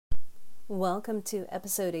Welcome to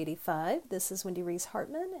episode 85. This is Wendy Reese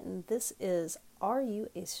Hartman, and this is Are You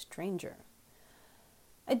a Stranger?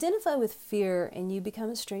 Identify with fear and you become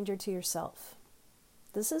a stranger to yourself.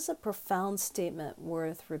 This is a profound statement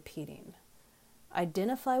worth repeating.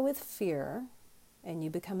 Identify with fear and you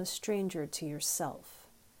become a stranger to yourself.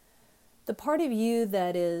 The part of you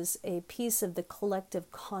that is a piece of the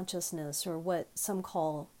collective consciousness, or what some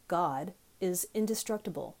call God, is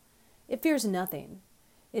indestructible. It fears nothing.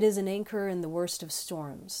 It is an anchor in the worst of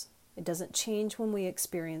storms. It doesn't change when we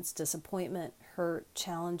experience disappointment, hurt,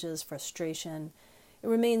 challenges, frustration. It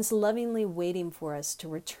remains lovingly waiting for us to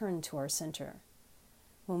return to our center.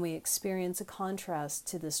 When we experience a contrast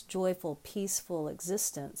to this joyful, peaceful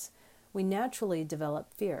existence, we naturally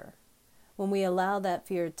develop fear. When we allow that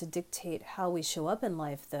fear to dictate how we show up in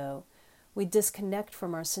life, though, we disconnect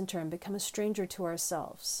from our center and become a stranger to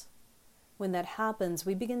ourselves. When that happens,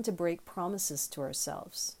 we begin to break promises to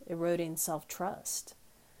ourselves, eroding self-trust.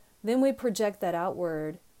 Then we project that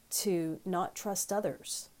outward to not trust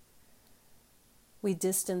others. We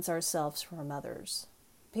distance ourselves from others.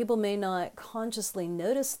 People may not consciously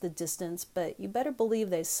notice the distance, but you better believe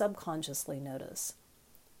they subconsciously notice.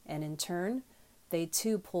 And in turn, they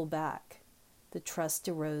too pull back. The trust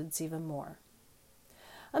erodes even more.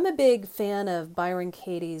 I'm a big fan of Byron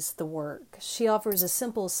Katie's The Work. She offers a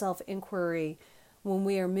simple self-inquiry when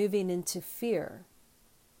we are moving into fear.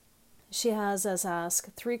 She has us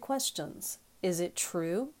ask 3 questions. Is it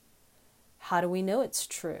true? How do we know it's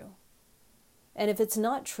true? And if it's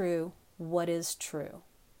not true, what is true?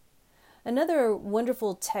 Another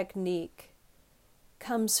wonderful technique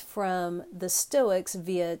comes from the Stoics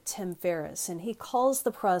via Tim Ferriss, and he calls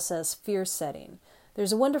the process fear setting.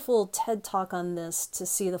 There's a wonderful TED Talk on this to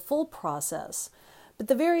see the full process. But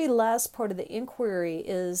the very last part of the inquiry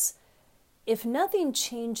is, if nothing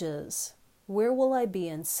changes, where will I be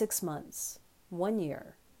in 6 months, 1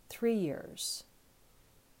 year, 3 years?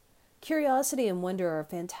 Curiosity and wonder are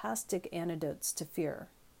fantastic antidotes to fear.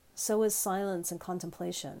 So is silence and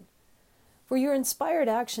contemplation. For your inspired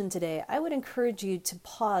action today, I would encourage you to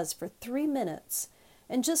pause for 3 minutes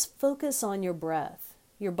and just focus on your breath,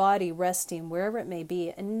 your body resting wherever it may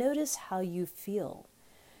be, and notice how you feel.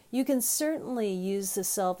 You can certainly use the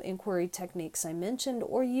self-inquiry techniques I mentioned,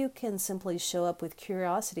 or you can simply show up with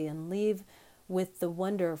curiosity and leave with the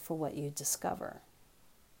wonder for what you discover.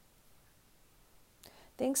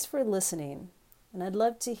 Thanks for listening, and I'd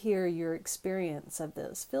love to hear your experience of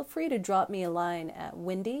this. Feel free to drop me a line at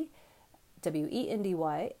Wendy,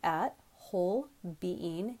 W-E-N-D-Y, at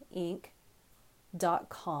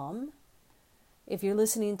wholebeinginc.com. If you're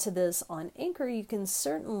listening to this on Anchor, you can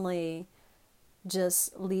certainly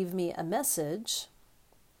just leave me a message.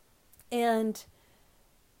 And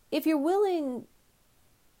if you're willing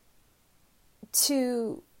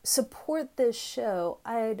to support this show,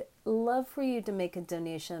 I'd love for you to make a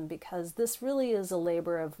donation, because this really is a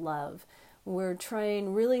labor of love. We're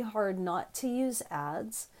trying really hard not to use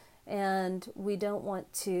ads, and we don't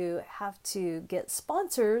want to have to get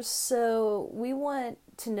sponsors, so we want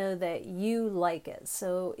to know that you like it.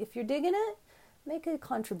 So if you're digging it, make a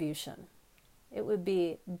contribution. It would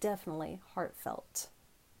be definitely heartfelt.